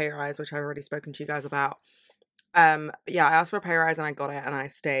asked for a pay rise, which I've already spoken to you guys about. But yeah, I asked for a pay rise and I got it and I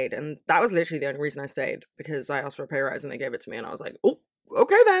stayed. And that was literally the only reason I stayed because I asked for a pay rise and they gave it to me and I was like, oh,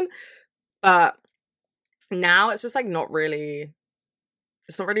 okay then. But now it's just like it's not really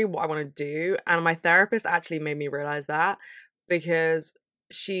what I want to do. And my therapist actually made me realize that because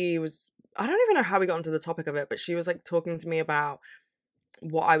I don't even know how we got into the topic of it, but she was like talking to me about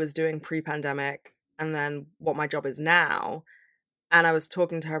what I was doing pre-pandemic and then what my job is now. And I was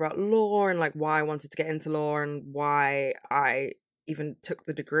talking to her about law and like why I wanted to get into law and why I even took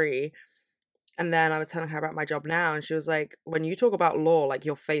the degree. And then I was telling her about my job now, and she was like, when you talk about law, like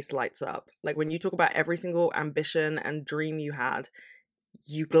your face lights up. Like when you talk about every single ambition and dream you had,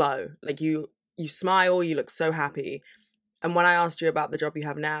 you glow. Like you smile, you look so happy. And when I asked you about the job you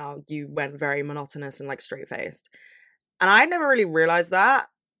have now, you went very monotonous and like straight faced. And I never really realized that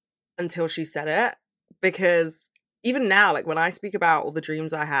until she said it, because even now, like when I speak about all the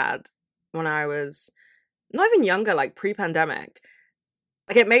dreams I had when I was not even younger, like pre-pandemic,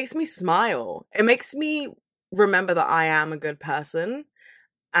 like it makes me smile. It makes me remember that I am a good person,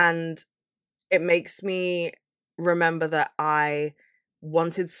 and it makes me remember that I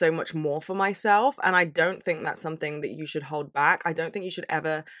wanted so much more for myself. And I don't think that's something that you should hold back. I don't think you should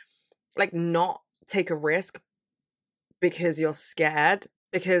ever like not take a risk because you're scared,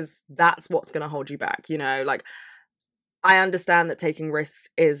 because that's what's going to hold you back, Like, I understand that taking risks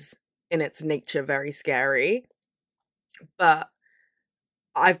is in its nature very scary, but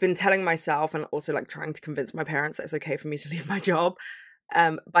I've been telling myself and also like trying to convince my parents that it's okay for me to leave my job,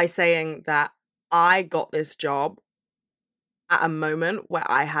 by saying that I got this job at a moment where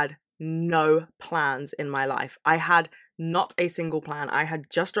I had no plans in my life. I had not a single plan. I had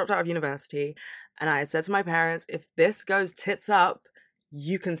just dropped out of university and I had said to my parents, if this goes tits up,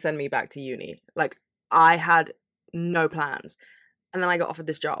 you can send me back to uni. Like, I had no plans. And then I got offered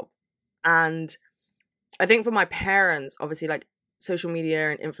this job. And I think for my parents, obviously, like, social media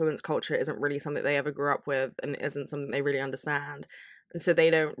and influence culture isn't really something they ever grew up with and isn't something they really understand. And so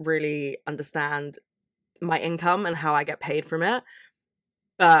they don't really understand my income and how I get paid from it.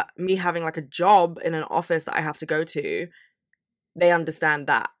 But me having like a job in an office that I have to go to, they understand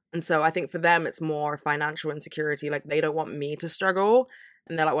that. And so I think for them, it's more financial insecurity. Like, they don't want me to struggle.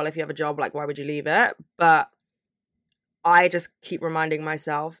 And they're like, well, if you have a job, like, why would you leave it? But I just keep reminding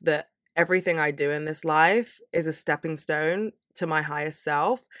myself that everything I do in this life is a stepping stone to my highest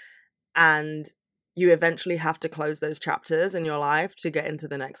self. And you eventually have to close those chapters in your life to get into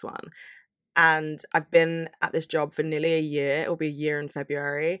the next one. And I've been at this job for nearly a year. It'll be a year in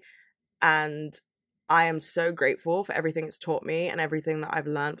February. And I am so grateful for everything it's taught me and everything that I've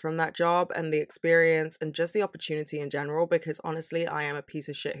learned from that job and the experience and just the opportunity in general, because honestly, I am a piece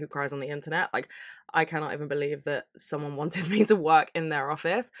of shit who cries on the internet. Like, I cannot even believe that someone wanted me to work in their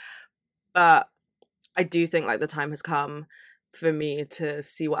office. But I do think like the time has come for me to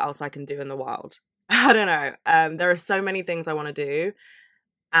see what else I can do in the world. I don't know. There are so many things I want to do.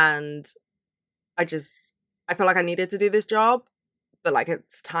 And I just I feel like I needed to do this job, but like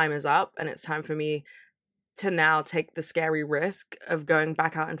its time is up and it's time for me to now take the scary risk of going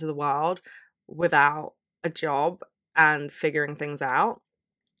back out into the world without a job and figuring things out.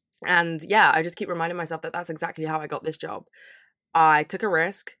 And yeah, I just keep reminding myself that that's exactly how I got this job. I took a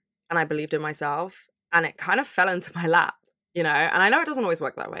risk and I believed in myself and it kind of fell into my lap, you know? And I know it doesn't always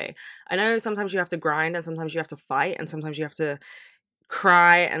work that way. I know sometimes you have to grind and sometimes you have to fight and sometimes you have to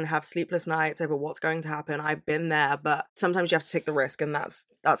cry and have sleepless nights over what's going to happen. I've been there, but sometimes you have to take the risk and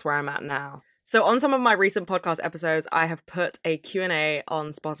that's where I'm at now. So on some of my recent podcast episodes, I have put a Q&A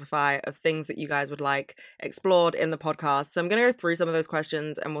on Spotify of things that you guys would like explored in the podcast. So I'm going to go through some of those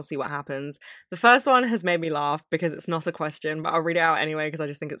questions and we'll see what happens. The first one has made me laugh because it's not a question, but I'll read it out anyway because I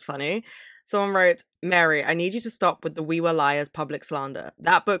just think it's funny. Someone wrote, Mary, I need you to stop with the We Were Liars public slander.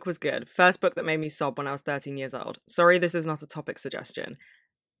 That book was good. First book that made me sob when I was 13 years old. Sorry, this is not a topic suggestion.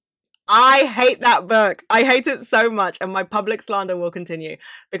 I hate that book. I hate it so much, and my public slander will continue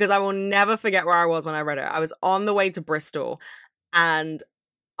because I will never forget where I was when I read it. I was on the way to Bristol, and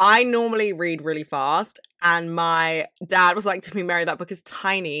I normally read really fast, and my dad was like to me, Mary, that book is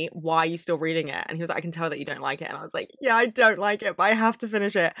tiny. Why are you still reading it? And he was like, I can tell that you don't like it. And I was like, yeah, I don't like it, but I have to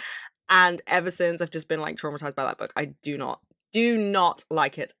finish it. And ever since, I've just been like traumatized by that book. I do not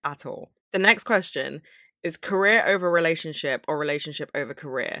like it at all. The next question is career over relationship or relationship over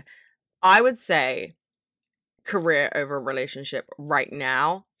career? I would say career over relationship right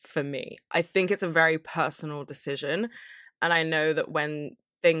now for me. I think it's a very personal decision. And I know that when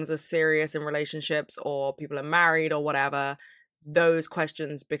things are serious in relationships or people are married or whatever, those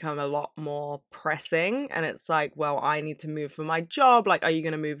questions become a lot more pressing. And it's like, well, I need to move for my job. Like, are you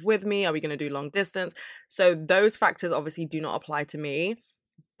going to move with me? Are we going to do long distance? So those factors obviously do not apply to me.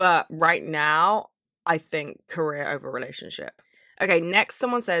 But right now, I think career over relationship. Okay, next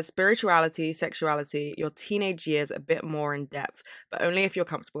someone says spirituality, sexuality, your teenage years a bit more in depth, but only if you're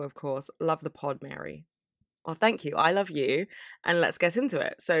comfortable, of course. Love the pod, Mary. Well, thank you. I love you. And let's get into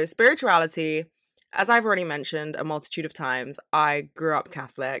it. So, spirituality, as I've already mentioned a multitude of times, I grew up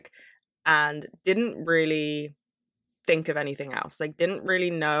Catholic and didn't really think of anything else. Like, didn't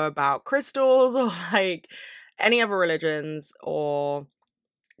really know about crystals or like any other religions or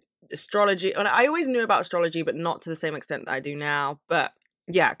astrology. And I always knew about astrology, but not to the same extent that I do now. But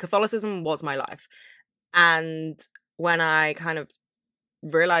yeah, Catholicism was my life. And when I kind of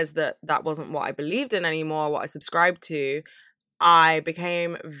realized that that wasn't what I believed in anymore, what I subscribed to, I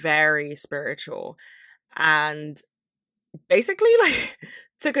became very spiritual and basically like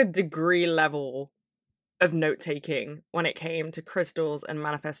took a degree level of note taking when it came to crystals and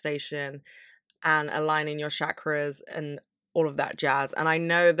manifestation and aligning your chakras and all of that jazz. And I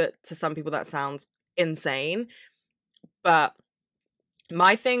know that to some people that sounds insane, but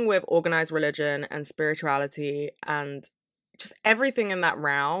my thing with organized religion and spirituality and just everything in that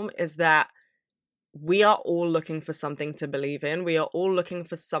realm is that we are all looking for something to believe in. We are all looking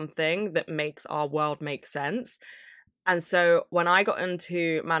for something that makes our world make sense. And so when I got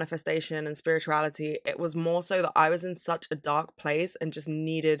into manifestation and spirituality, it was more so that I was in such a dark place and just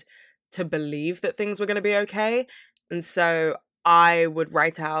needed to believe that things were going to be okay. And so I would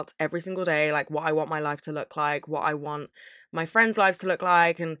write out every single day, like what I want my life to look like, what I want my friends' lives to look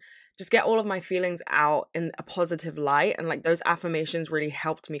like, and just get all of my feelings out in a positive light. And like those affirmations really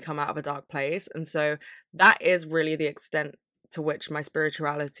helped me come out of a dark place. And so that is really the extent to which my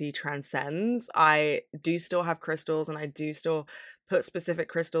spirituality transcends. I do still have crystals and I do still put specific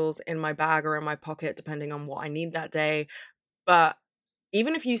crystals in my bag or in my pocket depending on what I need that day. But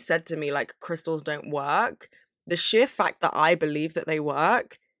even if you said to me like crystals don't work, the sheer fact that I believe that they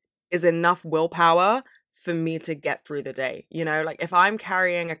work is enough willpower for me to get through the day. You know, like if I'm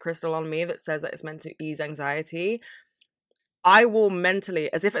carrying a crystal on me that says that it's meant to ease anxiety, I will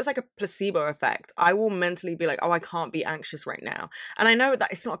mentally, as if it's like a placebo effect, I will mentally be like, oh, I can't be anxious right now. And I know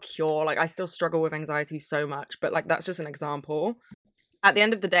that it's not a cure. Like I still struggle with anxiety so much, but like that's just an example. At the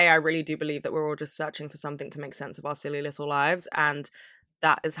end of the day, I really do believe that we're all just searching for something to make sense of our silly little lives. And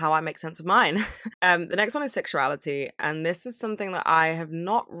that is how I make sense of mine. The next one is sexuality. And this is something that I have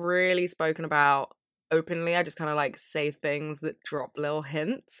not really spoken about openly. I just kind of like say things that drop little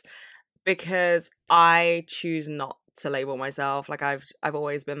hints because I choose not to label myself. Like I've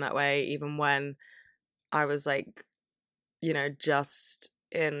always been that way, even when I was like, you know, just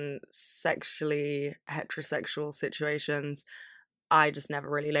in sexually heterosexual situations. I just never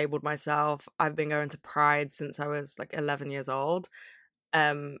really labeled myself. I've been going to Pride since I was like 11 years old.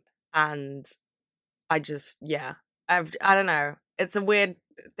 And I just, yeah, I don't know. It's a weird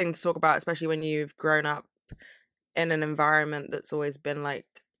thing to talk about, especially when you've grown up in an environment that's always been like,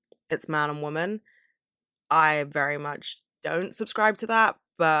 it's man and woman. I very much don't subscribe to that,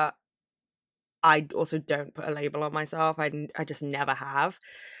 but I also don't put a label on myself. I just never have.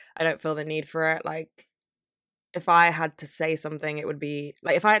 I don't feel the need for it. Like, if I had to say something, it would be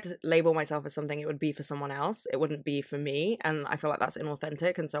like, if I had to label myself as something, it would be for someone else. It wouldn't be for me. And I feel like that's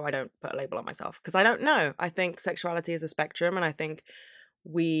inauthentic. And so I don't put a label on myself because I don't know. I think sexuality is a spectrum. And I think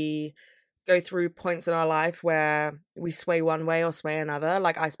we go through points in our life where we sway one way or sway another.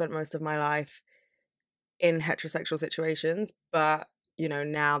 Like, I spent most of my life in heterosexual situations, but, you know,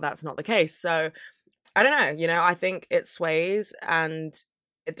 now that's not the case. So I don't know, you know, I think it sways and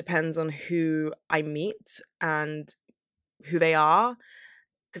it depends on who I meet and who they are.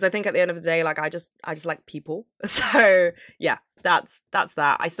 Because I think at the end of the day, like, I just like people. So yeah, that's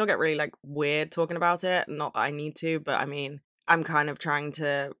that. I still get really like weird talking about it. Not that I need to, but I mean, I'm kind of trying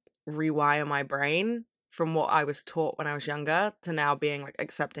to rewire my brain from what I was taught when I was younger to now being like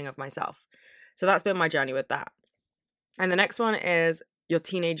accepting of myself. So that's been my journey with that. And the next one is your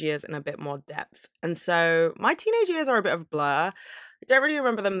teenage years in a bit more depth. And so my teenage years are a bit of a blur. I don't really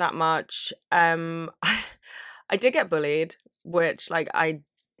remember them that much. I did get bullied, which like I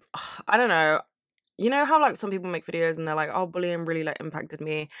don't know. You know how like some people make videos and they're like, "Oh, bullying really like impacted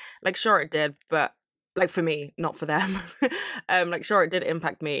me." Like, sure it did, but like for me, not for them. Like, sure it did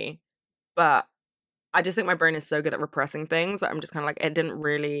impact me, but I just think my brain is so good at repressing things that I'm just kind of like, it didn't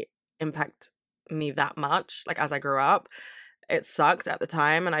really impact me that much. Like, as I grew up, it sucked at the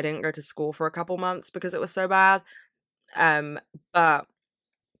time, and I didn't go to school for a couple months because it was so bad. But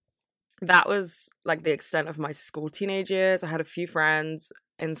that was like the extent of my school teenage years. I had a few friends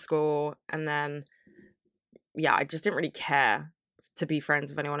in school, and then yeah, I just didn't really care to be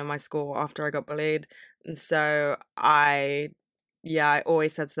friends with anyone in my school after I got bullied. And so I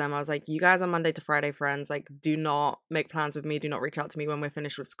always said to them, I was like, you guys are Monday to Friday friends. Like, do not make plans with me. Do not reach out to me when we're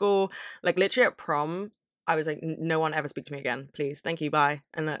finished with school. Like, literally at prom, I was like, no one ever speak to me again, please. Thank you. Bye.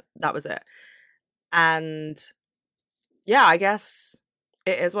 And that was it. And yeah, I guess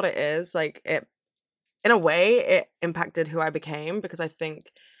it is what it is. Like, it, in a way, it impacted who I became because I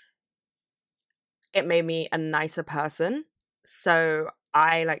think it made me a nicer person. So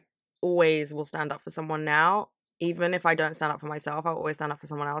I like always will stand up for someone now. Even if I don't stand up for myself, I'll always stand up for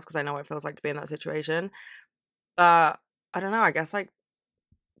someone else because I know what it feels like to be in that situation. But I don't know, I guess like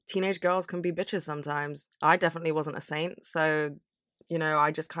teenage girls can be bitches sometimes. I definitely wasn't a saint. So, you know,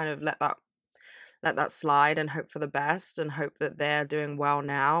 I just kind of let that slide and hope for the best and hope that they're doing well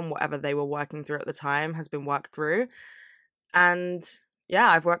now and whatever they were working through at the time has been worked through. And yeah,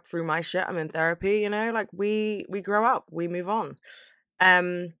 I've worked through my shit. I'm in therapy, you know, like we grow up, we move on.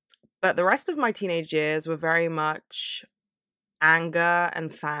 Um, but the rest of my teenage years were very much anger and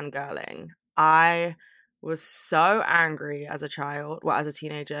fangirling. I was so angry as a child, well, as a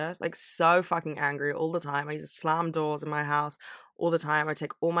teenager, like so fucking angry all the time. I used to slam doors in my house all the time. I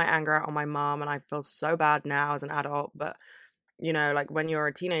take all my anger out on my mom, and I feel so bad now as an adult. But, you know, like when you're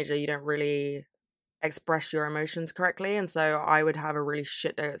a teenager, you don't really express your emotions correctly. And so I would have a really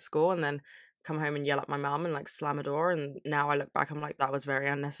shit day at school and then come home and yell at my mum and like slam a door. And now I look back, I'm like, that was very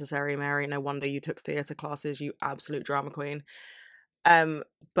unnecessary, Mary. No wonder you took theatre classes, you absolute drama queen.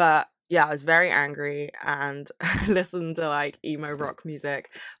 But yeah, I was very angry and listened to like emo rock music,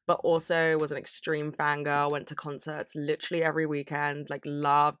 but also was an extreme fangirl, went to concerts literally every weekend, like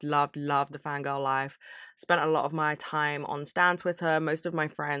loved the fangirl life. Spent a lot of my time on Stan Twitter. Most of my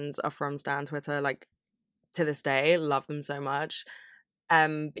friends are from Stan Twitter, like to this day, love them so much.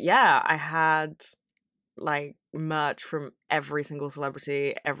 But yeah, I had like merch from every single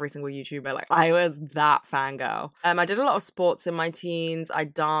celebrity, every single YouTuber. Like, I was that fangirl. I did a lot of sports in my teens. I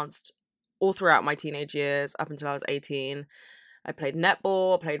danced all throughout my teenage years up until I was 18. I played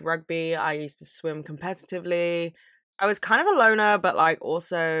netball, played rugby. I used to swim competitively. I was kind of a loner, but like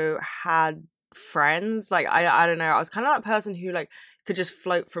also had friends. Like, I don't know. I was kind of that person who like could just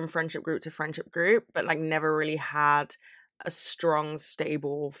float from friendship group to friendship group, but like never really had a strong,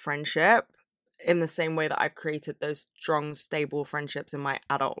 stable friendship in the same way that I've created those strong, stable friendships in my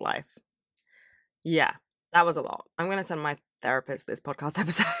adult life. Yeah, that was a lot. I'm going to send my therapist this podcast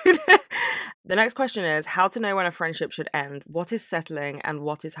episode. The next question is how to know when a friendship should end. What is settling and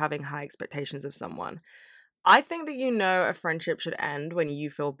what is having high expectations of someone? I think that you know a friendship should end when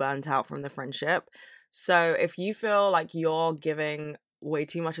you feel burnt out from the friendship. So if you feel like you're giving way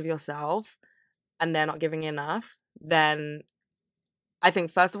too much of yourself and they're not giving enough, then I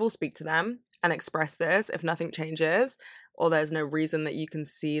think first of all, speak to them and express this. If nothing changes or there's no reason that you can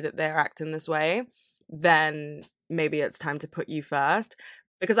see that they're acting this way, then maybe it's time to put you first.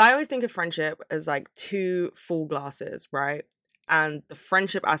 Because I always think of friendship as like two full glasses, right? And the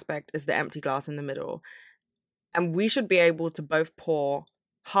friendship aspect is the empty glass in the middle. And we should be able to both pour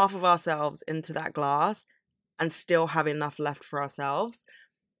half of ourselves into that glass and still have enough left for ourselves.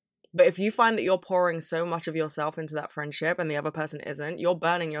 But if you find that you're pouring so much of yourself into that friendship and the other person isn't, you're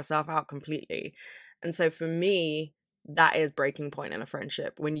burning yourself out completely. And so for me, that is breaking point in a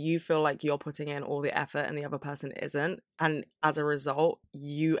friendship, when you feel like you're putting in all the effort and the other person isn't. And as a result,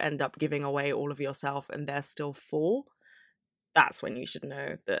 you end up giving away all of yourself and they're still full. That's when you should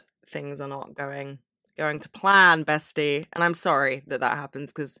know that things are not going to plan, bestie. And I'm sorry that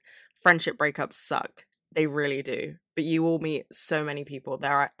happens, because friendship breakups suck. They really do. But you will meet so many people.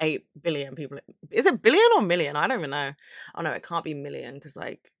 There are 8 billion people. Is it billion or million? I don't even know. Oh no, it can't be million, because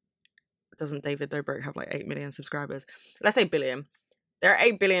like, doesn't David Dobrik have like 8 million subscribers? Let's say billion. There are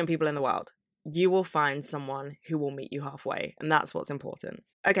 8 billion people in the world. You will find someone who will meet you halfway, and that's what's important.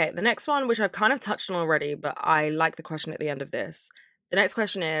 Okay, the next one, which I've kind of touched on already, but I like the question at the end of this. The next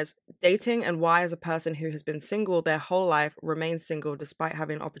question is, dating and why, as a person who has been single their whole life, remains single despite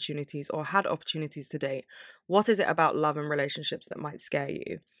having opportunities or had opportunities to date. What is it about love and relationships that might scare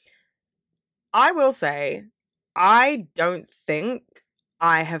you? I will say, I don't think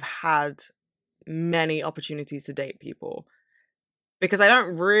I have had many opportunities to date people, because I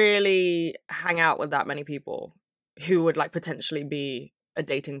don't really hang out with that many people who would like potentially be a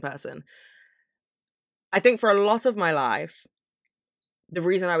dating person. I think for a lot of my life, the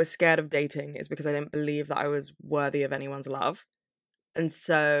reason I was scared of dating is because I didn't believe that I was worthy of anyone's love. And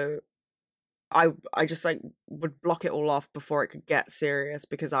so I just like would block it all off before it could get serious,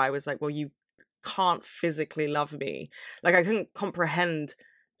 because I was like, well, you can't physically love me. Like, I couldn't comprehend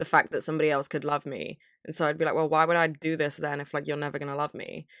the fact that somebody else could love me. And so I'd be like, well, why would I do this then if like you're never going to love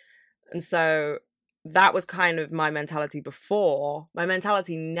me? And so that was kind of my mentality before. My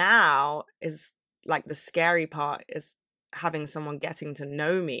mentality now is like, the scary part is having someone getting to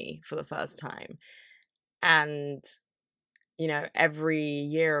know me for the first time. And, you know, every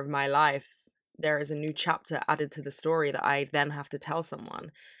year of my life, there is a new chapter added to the story that I then have to tell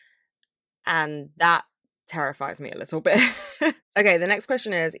someone. And that terrifies me a little bit. Okay, the next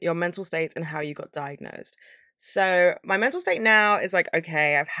question is your mental state and how you got diagnosed. So my mental state now is like,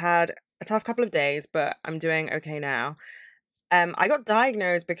 okay, I've had a tough couple of days, but I'm doing okay now. I got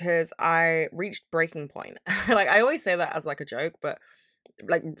diagnosed because I reached breaking point. Like, I always say that as like a joke, but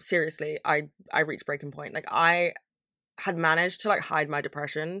like seriously, I reached breaking point. Like, I had managed to like hide my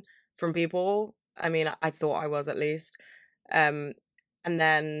depression from people. I mean, I thought I was, at least. And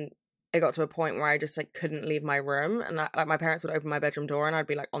then it got to a point where I just like couldn't leave my room, and like my parents would open my bedroom door and I'd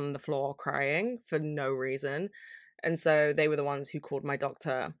be like on the floor crying for no reason. And so they were the ones who called my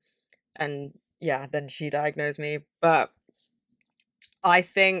doctor, and yeah, then she diagnosed me. But I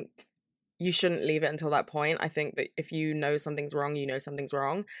think you shouldn't leave it until that point. I think that if you know something's wrong, you know something's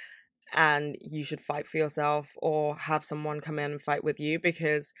wrong, and you should fight for yourself or have someone come in and fight with you,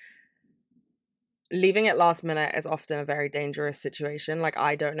 because leaving it last minute is often a very dangerous situation. Like,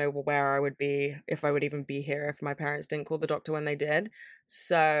 I don't know where I would be, if I would even be here, if my parents didn't call the doctor when they did.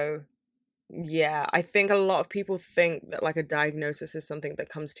 So yeah, I think a lot of people think that like a diagnosis is something that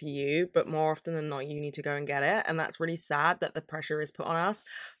comes to you, but more often than not, you need to go and get it. And that's really sad that the pressure is put on us.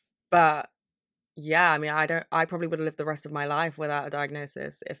 But yeah, I mean, I probably would have lived the rest of my life without a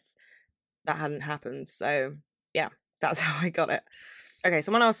diagnosis if that hadn't happened. So yeah, that's how I got it. Okay,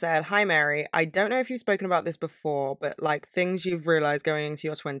 someone else said, hi Mary, I don't know if you've spoken about this before, but like things you've realized going into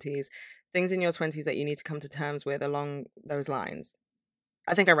your 20s, things in your 20s that you need to come to terms with along those lines.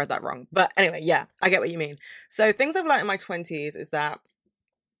 I think I read that wrong. But anyway, yeah, I get what you mean. So things I've learned in my 20s is that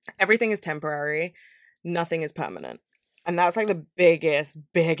everything is temporary, nothing is permanent. And that's like the biggest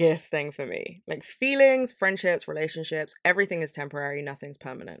thing for me. Like, feelings, friendships, relationships, everything is temporary, nothing's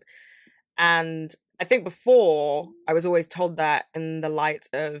permanent. And I think before I was always told that in the light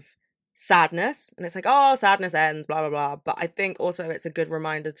of sadness. And it's like, oh, sadness ends, blah, blah, blah. But I think also it's a good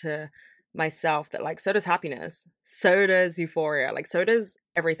reminder to myself that like, so does happiness, so does euphoria, like so does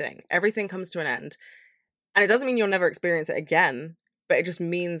everything. Everything comes to an end. And it doesn't mean you'll never experience it again, but it just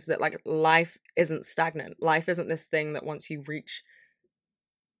means that like life isn't stagnant. Life isn't this thing that once you reach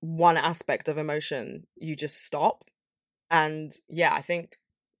one aspect of emotion, you just stop. And yeah, I think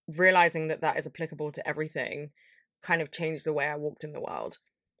realizing that that is applicable to everything kind of changed the way I walked in the world.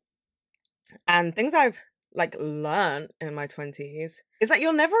 And things I've like learned in my 20s is that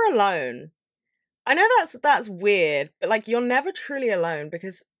you're never alone. I know that's weird, but like you're never truly alone,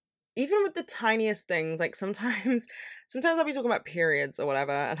 because even with the tiniest things, like sometimes I'll be talking about periods or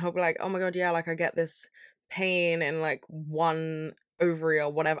whatever, and I'll be like, oh my god, yeah, like I get this pain in like one ovary or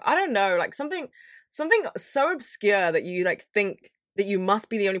whatever. I don't know, like something so obscure that you like think that you must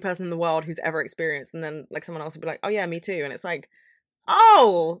be the only person in the world who's ever experienced, and then like someone else will be like, oh yeah, me too. And it's like,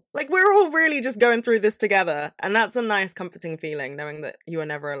 oh, like we're all really just going through this together. And that's a nice comforting feeling, knowing that you are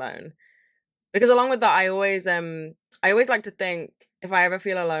never alone. Because along with that, I always like to think, if I ever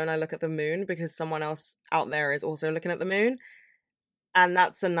feel alone, I look at the moon, because someone else out there is also looking at the moon. And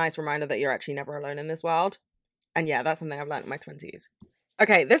that's a nice reminder that you're actually never alone in this world. And yeah, that's something I've learned in my 20s.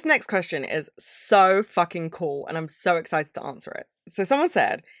 Okay, this next question is so fucking cool, and I'm so excited to answer it. So someone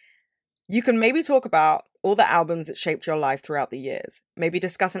said, you can maybe talk about all the albums that shaped your life throughout the years. Maybe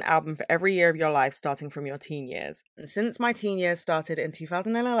discuss an album for every year of your life starting from your teen years. And since my teen years started in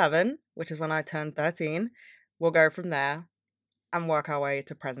 2011, which is when I turned 13, we'll go from there and work our way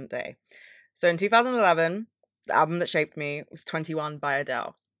to present day. So in 2011, the album that shaped me was 21 by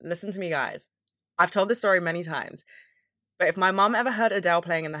Adele. Listen to me, guys. I've told this story many times, but if my mom ever heard Adele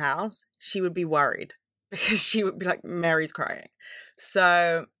playing in the house, she would be worried, because she would be like, Mary's crying.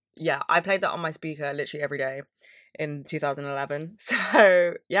 So yeah, I played that on my speaker literally every day in 2011.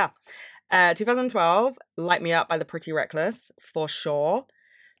 So yeah. 2012, Light Me Up by the Pretty Reckless, for sure.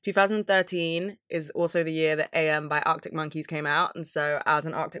 2013 is also the year that AM by Arctic Monkeys came out. And so as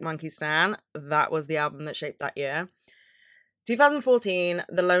an Arctic Monkeys stan, that was the album that shaped that year. 2014,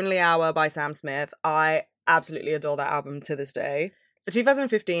 The Lonely Hour by Sam Smith. I absolutely adore that album to this day. For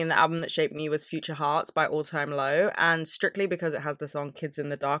 2015, the album that shaped me was Future Hearts by All Time Low, and strictly because it has the song Kids in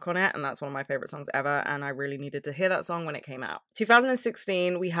the Dark on it, and that's one of my favourite songs ever, and I really needed to hear that song when it came out.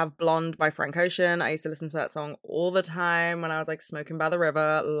 2016, we have Blonde by Frank Ocean. I used to listen to that song all the time when I was like smoking by the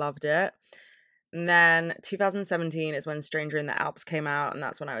river, loved it. And then 2017 is when Stranger in the Alps came out, and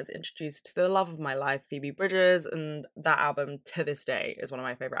that's when I was introduced to the love of my life, Phoebe Bridgers, and that album to this day is one of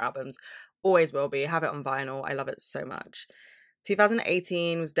my favourite albums. Always will be. Have it on vinyl. I love it so much.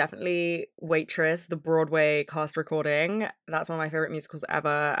 2018 was definitely Waitress, the Broadway cast recording. That's one of my favorite musicals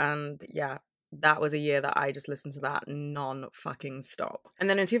ever. And yeah, that was a year that I just listened to that non-fucking stop. And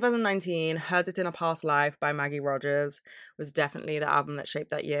then in 2019, Heard It in a Past Life by Maggie Rogers was definitely the album that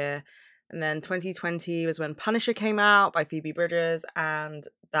shaped that year. And then 2020 was when Punisher came out by Phoebe Bridgers. And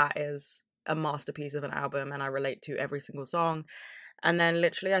that is a masterpiece of an album, and I relate to every single song. And then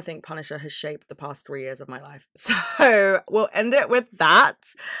literally, I think Punisher has shaped the past 3 years of my life. So we'll end it with that.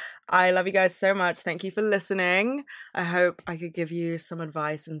 I love you guys so much. Thank you for listening. I hope I could give you some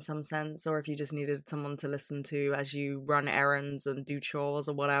advice in some sense, or if you just needed someone to listen to as you run errands and do chores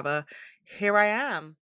or whatever, here I am.